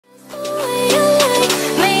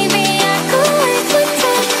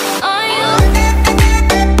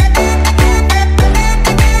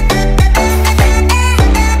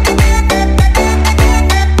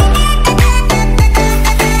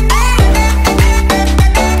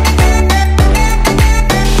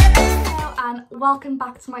welcome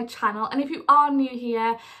back to my channel, and if you are new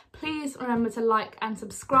here, please remember to like and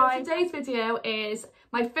subscribe. Today's video is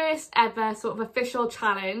my first ever sort of official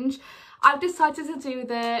challenge. I've decided to do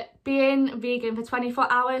the being vegan for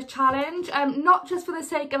 24 hours challenge, not just for the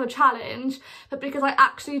sake of a challenge, but because I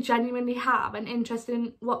actually genuinely have an interest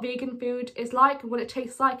in what vegan food is like and what it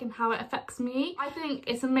tastes like and how it affects me. I think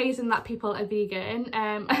it's amazing that people are vegan.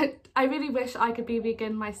 I really wish I could be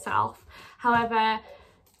vegan myself. However,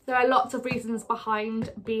 there are lots of reasons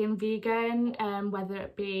behind being vegan, whether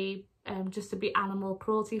it be just to be animal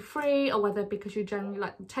cruelty free, or whether because you generally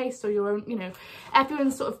like the taste, or your own, you know,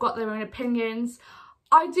 everyone's sort of got their own opinions.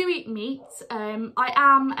 I do eat meat. I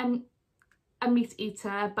am a meat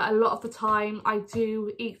eater, but a lot of the time I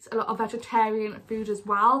do eat a lot of vegetarian food as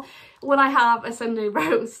well. When I have a Sunday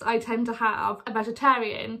roast, I tend to have a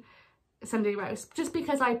vegetarian Sunday roast, just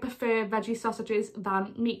because I prefer veggie sausages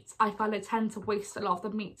than meat. I find I tend to waste a lot of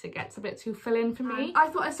the meat. It gets a bit too filling for me. I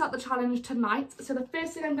thought I'd start the challenge tonight. So the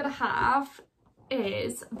first thing I'm going to have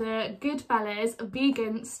is the Goodfellas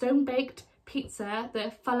vegan stone-baked pizza,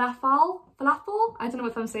 the falafel? I don't know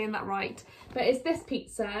if I'm saying that right, but it's this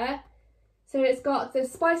pizza. So it's got the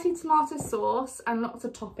spicy tomato sauce and lots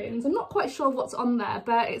of toppings. I'm not quite sure what's on there,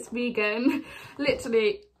 but it's vegan.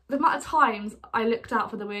 Literally, the amount of times I looked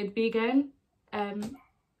out for the word vegan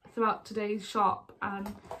throughout today's shop,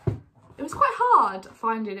 and it was quite hard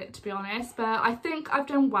finding it, to be honest, but I think I've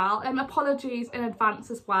done well. Apologies in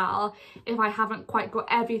advance as well if I haven't quite got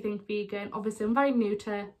everything vegan. Obviously I'm very new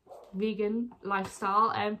to vegan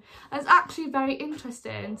lifestyle, and it's actually very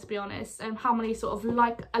interesting, to be honest, how many sort of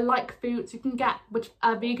like foods you can get which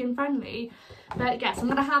are vegan friendly. But yes, I'm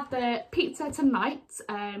gonna have the pizza tonight.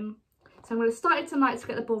 So I'm going to start it tonight to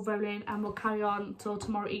get the ball rolling, and we'll carry on till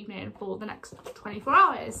tomorrow evening for the next 24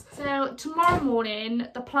 hours. So tomorrow morning,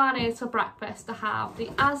 the plan is for breakfast to have the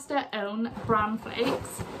Asda own bran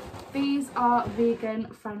flakes. These are vegan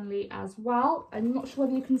friendly as well. I'm not sure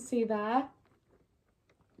whether you can see there,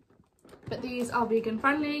 but these are vegan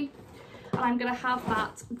friendly. And I'm going to have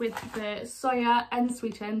that with the soya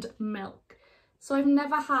unsweetened milk. So I've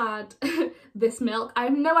never had this milk. I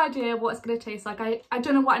have no idea what it's going to taste like. I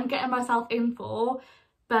don't know what I'm getting myself in for,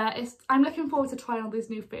 but I'm looking forward to trying all these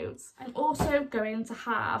new foods. I'm also going to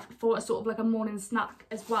have, for a sort of like a morning snack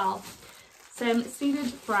as well, some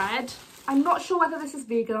seeded bread. I'm not sure whether this is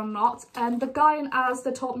vegan or not, and the guy in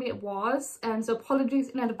Asda told me it was, so apologies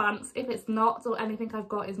in advance if it's not, or anything I've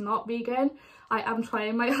got is not vegan. I am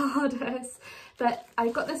trying my hardest, but I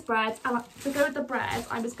got this bread, and to go with the bread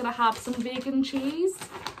I'm just going to have some vegan cheese,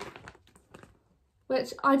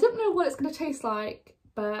 which I don't know what it's going to taste like,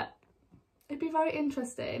 but it'd be very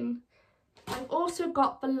interesting. I've also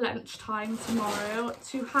got for lunchtime tomorrow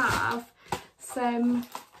to have some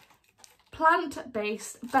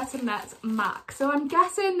plant-based butternut mac. So I'm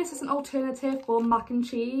guessing this is an alternative for mac and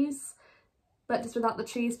cheese, but just without the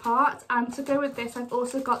cheese part. And to go with this, I've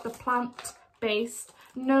also got the plant-based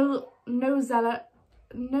Nozella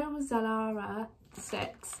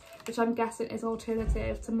sticks, which I'm guessing is an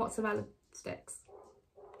alternative to mozzarella sticks.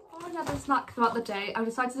 For another snack throughout the day, I've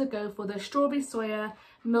decided to go for the strawberry soya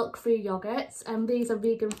milk-free yogurts, and these are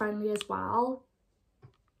vegan friendly as well.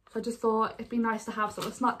 So I just thought it'd be nice to have sort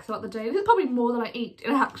of snacks throughout the day. This is probably more than I eat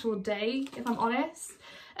in an actual day, if I'm honest.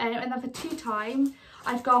 And then for tea time,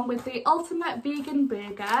 I've gone with the ultimate vegan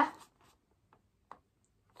burger.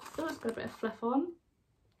 Oh, it's got a bit of fluff on.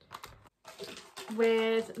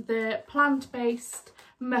 With the plant-based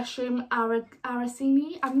mushroom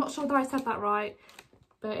arancini. I'm not sure that I said that right,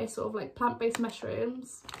 but it's sort of like plant-based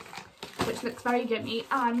mushrooms, which looks very yummy.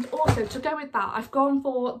 And also to go with that, I've gone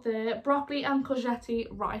for the broccoli and courgette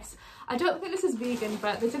rice. I don't think this is vegan,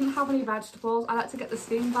 but they didn't have any vegetables. I like to get the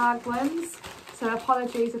steam bag ones, so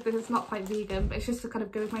apologies if this is not quite vegan, but it's just to kind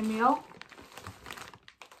of go with my meal,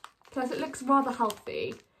 because it looks rather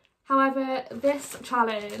healthy. However, this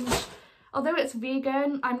challenge, although it's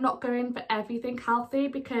vegan, I'm not going for everything healthy,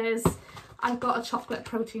 because I've got a chocolate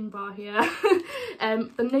protein bar here.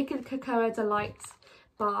 The Naked Cocoa Delight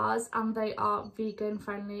bars, and they are vegan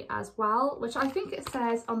friendly as well, which I think it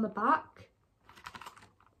says on the back,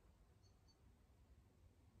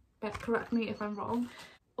 but correct me if I'm wrong.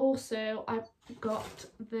 Also, I've got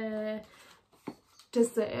the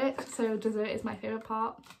dessert. So dessert is my favourite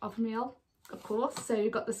part of a meal, of course. So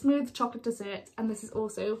you've got the smooth chocolate dessert, and this is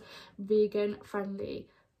also vegan friendly.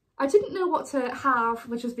 I didn't know what to have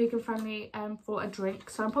which was vegan friendly for a drink,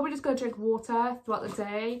 so I'm probably just going to drink water throughout the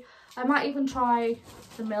day. I might even try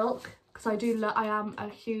the milk, because I am a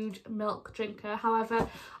huge milk drinker. However,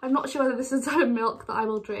 I'm not sure whether this is the type of milk that I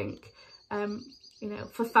will drink. you know,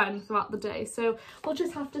 for fun throughout the day. So we'll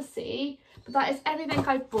just have to see. But that is everything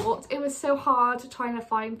I've bought. It was so hard trying to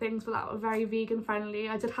find things that were very vegan friendly.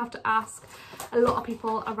 I did have to ask a lot of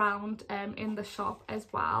people around in the shop as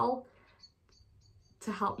well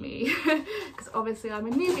to help me, because obviously I'm a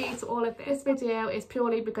newbie to all of this. This video is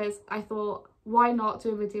purely because I thought, why not do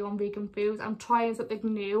a video on vegan foods? I'm trying something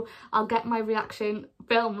new. I'll get my reaction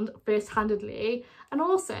filmed first-handedly, and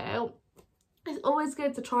also it's always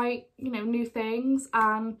good to try, you know, new things.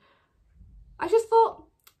 And I just thought,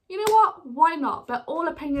 you know what, why not? But all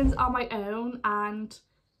opinions are my own, and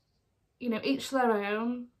you know, each to their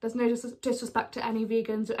own. There's no disrespect to any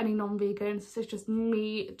vegans or any non-vegans. This is just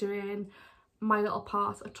me doing my little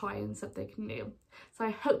part of trying something new. So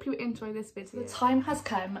I hope you enjoy this video. The time has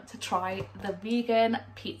come to try the vegan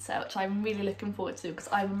pizza, which I'm really looking forward to because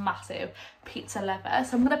I'm a massive pizza lover.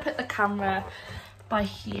 So I'm going to put the camera by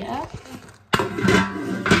here.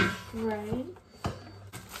 Right.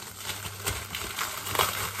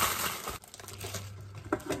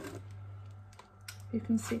 You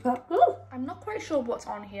can see that. Ooh, I'm not quite sure what's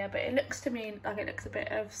on here, but it looks to me like it looks a bit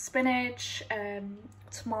of spinach,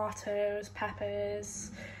 tomatoes,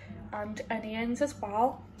 peppers and onions as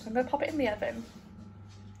well. So I'm going to pop it in the oven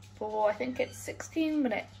for, I think it's 16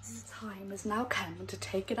 minutes. The time has now come to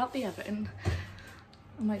take it out the oven.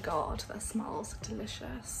 Oh my god, that smells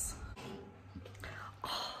delicious.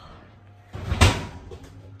 Oh,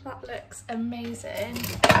 that looks amazing.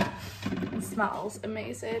 It smells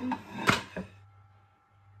amazing.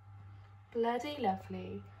 Bloody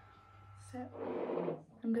lovely. So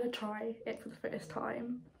I'm gonna try it for the first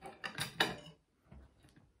time.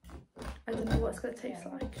 I don't know what it's gonna taste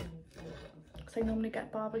like, because I normally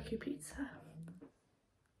get barbecue pizza.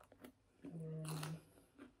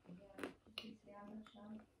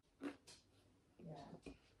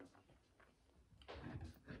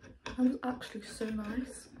 That was actually so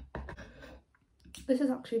nice. This is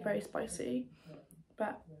actually very spicy,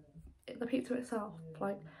 but the pizza itself,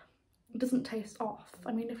 like, it doesn't taste off.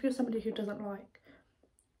 I mean, if you're somebody who doesn't like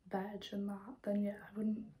veg and that, then yeah,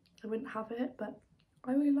 I wouldn't have it, but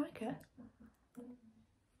I really like it.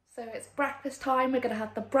 So it's breakfast time. We're gonna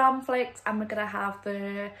have the bran flakes and we're gonna have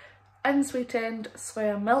the unsweetened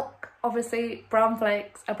soya milk. Obviously bran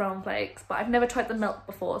flakes are bran flakes, but I've never tried the milk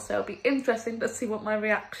before, so it'll be interesting to see what my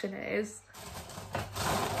reaction is.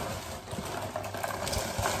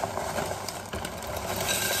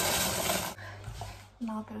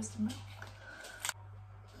 Now goes the milk.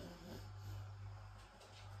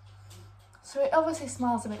 So it obviously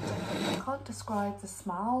smells a bit different. I can't describe the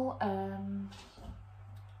smell.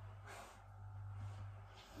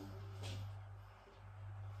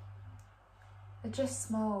 It just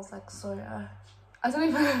smells like soya. I don't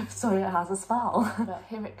even know if soya has a smell. But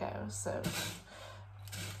here it goes. So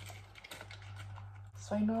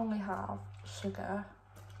I normally have sugar,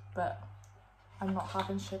 but I'm not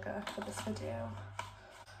having sugar for this video.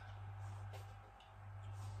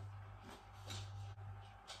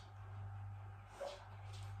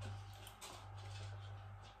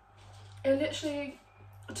 It literally,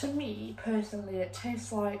 to me personally, it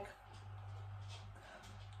tastes like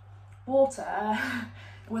water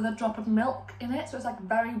with a drop of milk in it. So it's like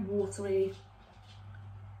very watery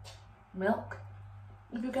milk,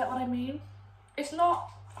 if you get what I mean. It's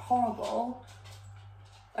not horrible.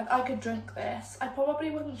 Like, I could drink this. I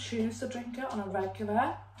probably wouldn't choose to drink it on a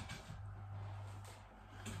regular,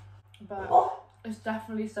 but it's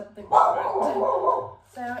definitely something different.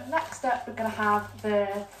 So next up, we're gonna have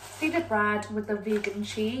the seeded bread with the vegan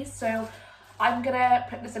cheese. So I'm gonna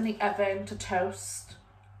put this in the oven to toast,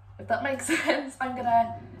 if that makes sense. I'm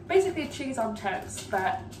gonna basically cheese on toast,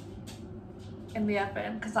 but in the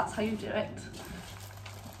oven, because that's how you do it.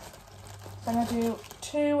 So I'm gonna do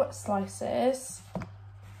 2 slices.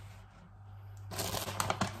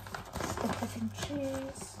 Stick it in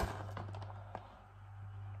cheese.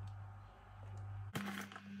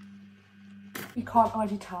 You can't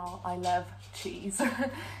already tell I love cheese. So I'm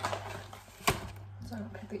gonna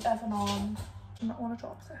put the oven on. I don't want to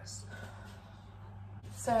drop this.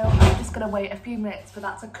 So I'm just gonna wait a few minutes for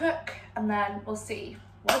that to cook, and then we'll see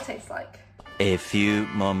what it tastes like. A few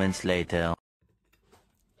moments later.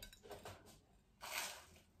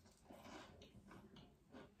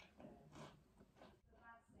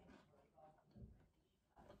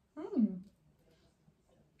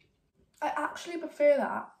 I actually prefer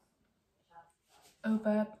that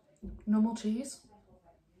over normal cheese.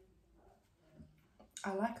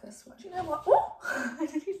 I like this one. Do you know what? Oh, I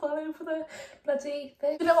didn't fall over the bloody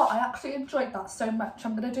thing. You know what? I actually enjoyed that so much.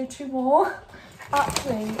 I'm gonna do 2 more.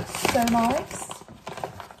 Actually, so nice.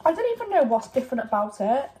 I don't even know what's different about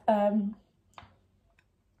it.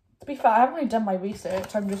 To be fair, I haven't really done my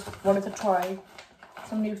research. I'm just wanted to try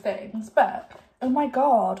some new things. But, oh my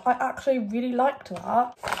god, I actually really liked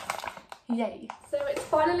that. Yay. So it's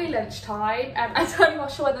finally lunchtime. I'm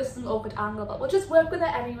not sure whether this is an awkward angle, but we'll just work with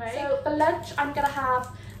it anyway. So for lunch, I'm going to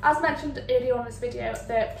have, as mentioned earlier on in this video,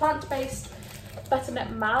 the plant-based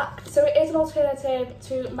buttermilk mac. So it is an alternative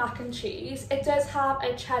to mac and cheese. It does have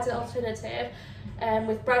a cheddar alternative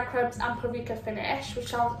with breadcrumbs and paprika finish, which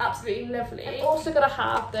sounds absolutely lovely. I'm also going to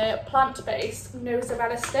have the plant-based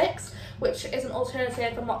mozzarella sticks, which is an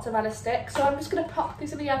alternative for mozzarella sticks. So I'm just going to pop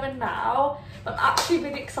these in the oven now. I'm actually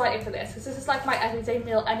really excited for this because this is like my everyday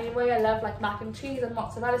meal anyway. I love like mac and cheese and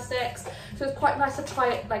mozzarella sticks, so it's quite nice to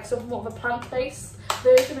try it like sort of more of a plant-based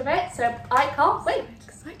version of it. So I can't wait.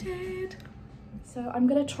 Excited. So I'm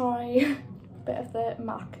going to try a bit of the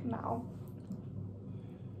mac now.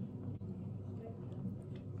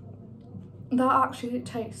 That actually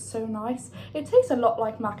tastes so nice. It tastes a lot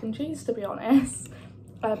like mac and cheese, to be honest,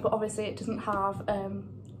 but obviously it doesn't have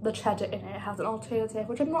the cheddar in it. It has an alternative,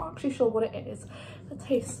 which I'm not actually sure what it is. It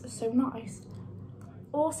tastes so nice.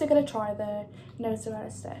 Also gonna try the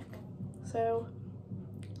mozzarella stick, so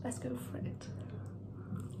let's go for it.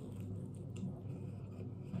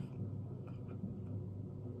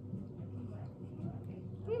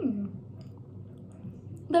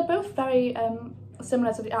 They're both very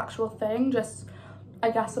similar to the actual thing, just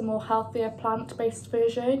I guess a more healthier plant-based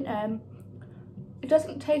version. It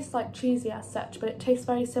doesn't taste like cheesy as such, but it tastes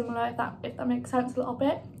very similar, if that makes sense a little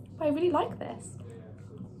bit. But I really like this.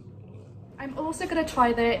 I'm also going to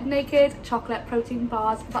try the Naked chocolate protein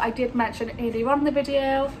bars that I did mention earlier on in the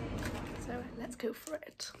video. So let's go for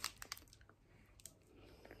it.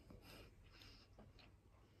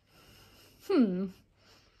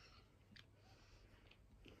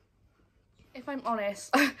 If I'm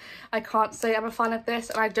honest, I can't say I'm a fan of this,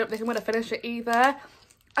 and I don't think I'm going to finish it either.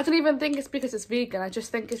 I don't even think it's because it's vegan, I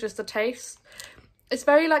just think it's just the taste. It's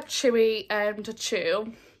very like chewy to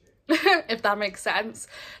chew, if that makes sense.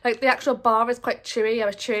 Like the actual bar is quite chewy. I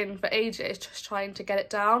was chewing for ages just trying to get it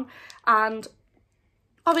down, and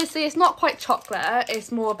obviously it's not quite chocolate,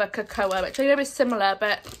 it's more of a cocoa, which I know is similar,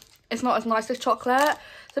 but it's not as nice as chocolate.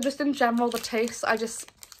 So just in general, the taste,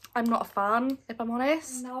 I'm not a fan, if I'm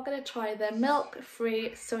honest. Now I'm going to try the milk-free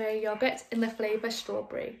soya yogurt in the flavour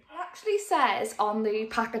strawberry. It actually says on the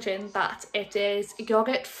packaging that it is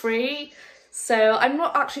yogurt-free, so I'm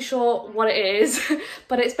not actually sure what it is,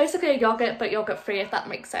 but it's basically a yogurt, but yogurt-free, if that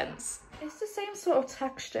makes sense. It's the same sort of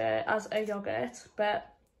texture as a yogurt,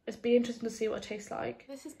 but it's be interesting to see what it tastes like.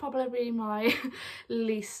 This is probably my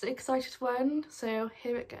least excited one, so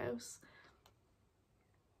here it goes.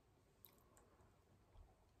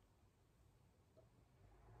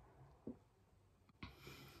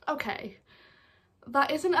 Okay,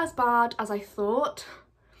 that isn't as bad as I thought.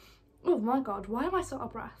 Oh my god, why am I so out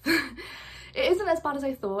of breath? It isn't as bad as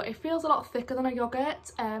I thought. It feels a lot thicker than a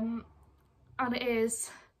yogurt, and it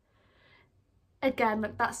is, again,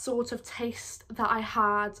 like that sort of taste that I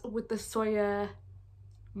had with the soya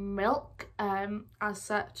milk as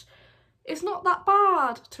such. It's not that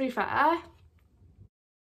bad, to be fair.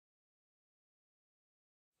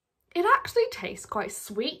 It actually tastes quite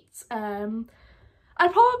sweet. I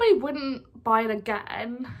probably wouldn't buy it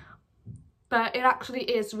again, but it actually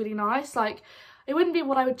is really nice. Like, it wouldn't be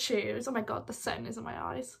what I would choose. Oh my god, the sun is in my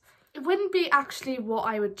eyes. It wouldn't be actually what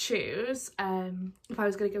I would choose if I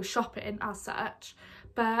was going to go shopping as such,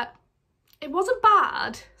 but it wasn't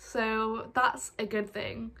bad, so that's a good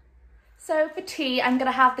thing. So for tea, I'm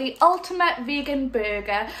going to have the ultimate vegan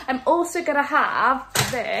burger. I'm also going to have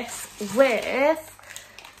this with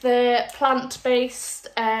the plant-based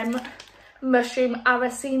mushroom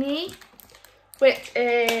arancini, which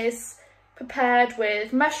is prepared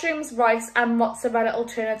with mushrooms, rice and mozzarella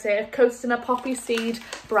alternative coated in a poppy seed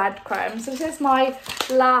breadcrumb. So this is my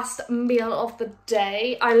last meal of the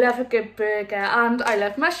day. I love a good burger and I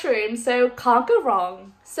love mushrooms, so can't go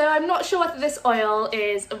wrong. So I'm not sure whether this oil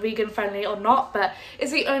is vegan friendly or not, but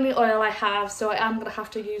it's the only oil I have, so I am going to have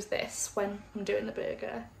to use this when I'm doing the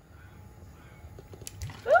burger.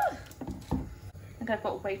 Ooh. I think I've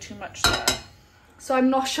got way too much there. So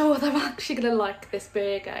I'm not sure whether I'm actually going to like this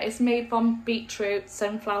burger. It's made from beetroot,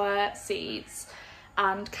 sunflower seeds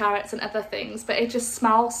and carrots and other things, but it just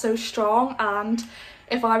smells so strong, and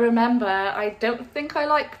if I remember, I don't think I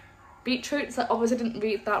like beetroot, so I obviously didn't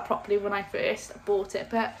read that properly when I first bought it,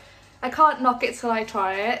 but I can't knock it till I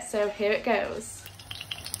try it, so here it goes.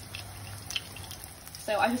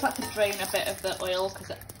 So I just had to drain a bit of the oil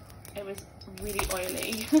because it was really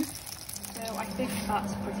oily. So I think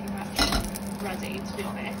that's pretty much ready, to be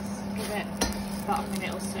honest. Give it about a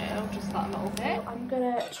minute or so, just out a little bit. I'm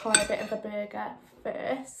gonna try a bit of the burger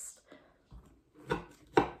first.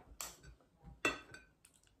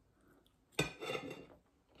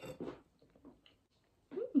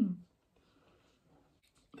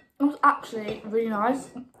 It was actually really nice.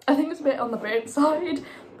 I think it's a bit on the burnt side,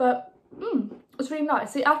 but it's really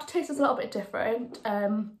nice. The aftertaste is a little bit different,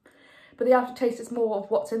 but the aftertaste is more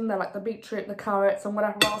of what's in there, like the beetroot, the carrots and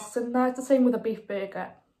whatever else is in there. It's the same with a beef burger.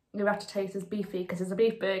 Your aftertaste is beefy because it's a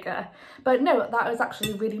beef burger. But no, that was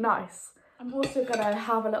actually really nice. I'm also gonna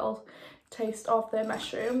have a little taste of the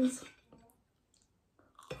mushrooms.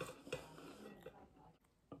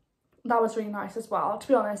 That was really nice as well. To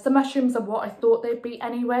be honest, the mushrooms are what I thought they'd be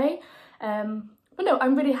anyway. But no,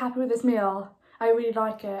 I'm really happy with this meal. I really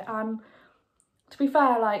like it. And to be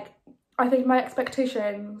fair, like, I think my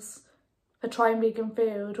expectations for trying vegan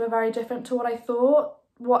food were very different to what I thought,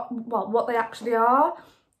 what they actually are.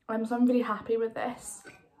 So I'm really happy with this.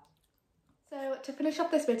 So to finish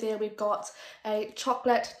off this video, we've got a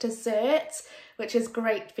chocolate dessert, which is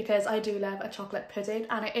great because I do love a chocolate pudding,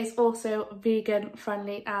 and it is also vegan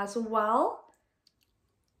friendly as well.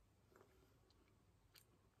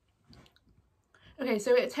 Okay,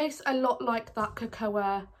 so it tastes a lot like that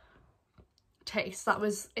cocoa taste that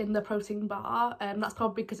was in the protein bar, and that's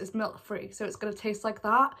probably because it's milk free, so it's going to taste like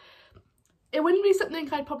that. It wouldn't be something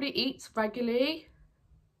I'd probably eat regularly,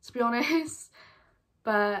 to be honest,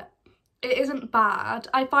 but it isn't bad.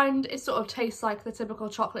 I find it sort of tastes like the typical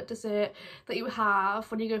chocolate dessert that you have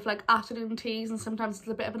when you go for like afternoon teas, and sometimes it's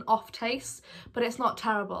a bit of an off taste, but it's not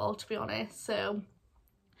terrible, to be honest, so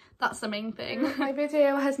that's the main thing. My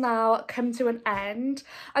video has now come to an end.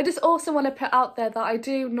 I just also want to put out there that I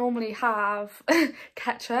do normally have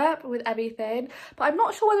ketchup with everything, but I'm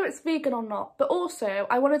not sure whether it's vegan or not. But also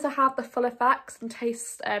I wanted to have the full effects and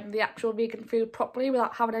taste the actual vegan food properly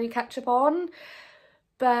without having any ketchup on.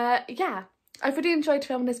 But yeah, I've really enjoyed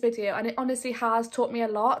filming this video, and it honestly has taught me a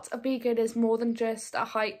lot. A vegan is more than just a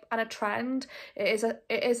hype and a trend. It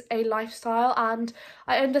is a lifestyle, and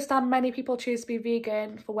I understand many people choose to be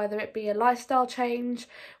vegan for whether it be a lifestyle change,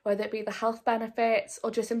 whether it be the health benefits,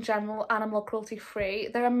 or just in general animal cruelty free.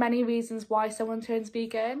 There are many reasons why someone turns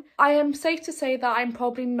vegan. I am safe to say that I'm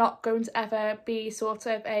probably not going to ever be sort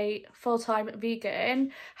of a full-time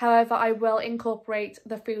vegan. However, I will incorporate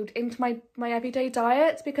the food into my everyday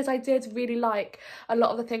diet, because I did really like a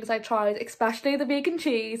lot of the things I tried, especially the vegan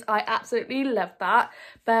cheese. I absolutely loved that.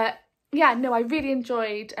 But yeah, no, I really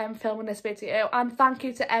enjoyed filming this video, and thank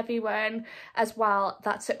you to everyone as well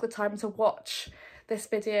that took the time to watch this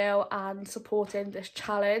video and supporting this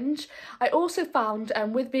challenge. I also found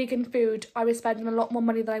with vegan food I was spending a lot more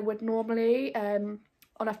money than I would normally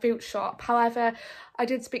on a fruit shop. However, I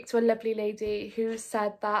did speak to a lovely lady who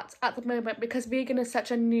said that at the moment, because vegan is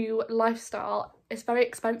such a new lifestyle, it's very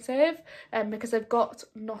expensive because they've got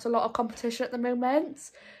not a lot of competition at the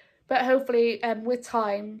moment. But hopefully with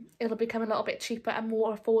time it'll become a little bit cheaper and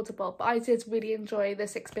more affordable. But I did really enjoy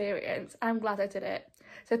this experience. I'm glad I did it.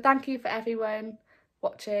 So thank you for everyone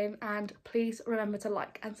watching, and please remember to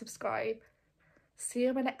like and subscribe. See you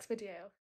in my next video.